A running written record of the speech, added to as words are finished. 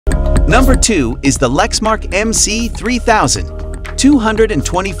Number 2 is the LEXMARK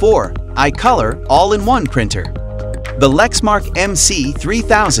MC3224i color all-in-one printer. The LEXMARK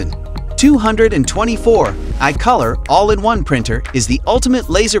MC3224i color all-in-one printer is the ultimate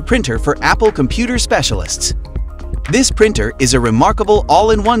laser printer for Apple computer specialists. This printer is a remarkable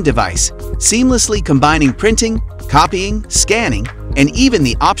all-in-one device, seamlessly combining printing, copying, scanning, and even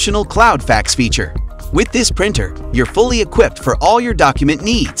the optional cloud fax feature. With this printer, you're fully equipped for all your document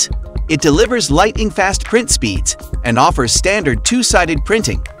needs. It delivers lightning-fast print speeds and offers standard two-sided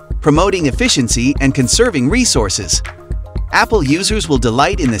printing, promoting efficiency and conserving resources. Apple users will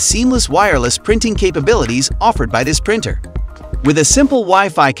delight in the seamless wireless printing capabilities offered by this printer. With a simple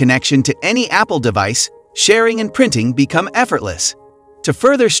Wi-Fi connection to any Apple device, sharing and printing become effortless. To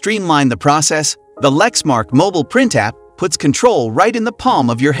further streamline the process, the Lexmark mobile print app puts control right in the palm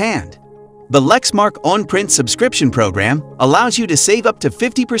of your hand. The Lexmark OnePrint subscription program allows you to save up to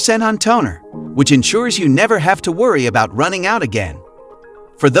 50% on toner, which ensures you never have to worry about running out again.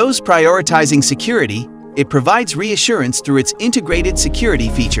 For those prioritizing security, it provides reassurance through its integrated security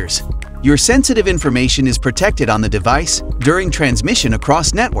features. Your sensitive information is protected on the device during transmission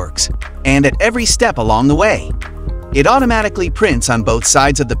across networks and at every step along the way. It automatically prints on both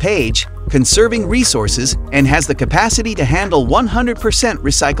sides of the page, conserving resources, and has the capacity to handle 100%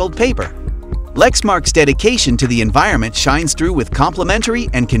 recycled paper. Lexmark's dedication to the environment shines through with complimentary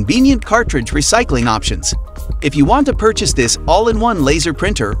and convenient cartridge recycling options. If you want to purchase this all-in-one laser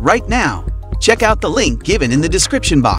printer right now, check out the link given in the description box.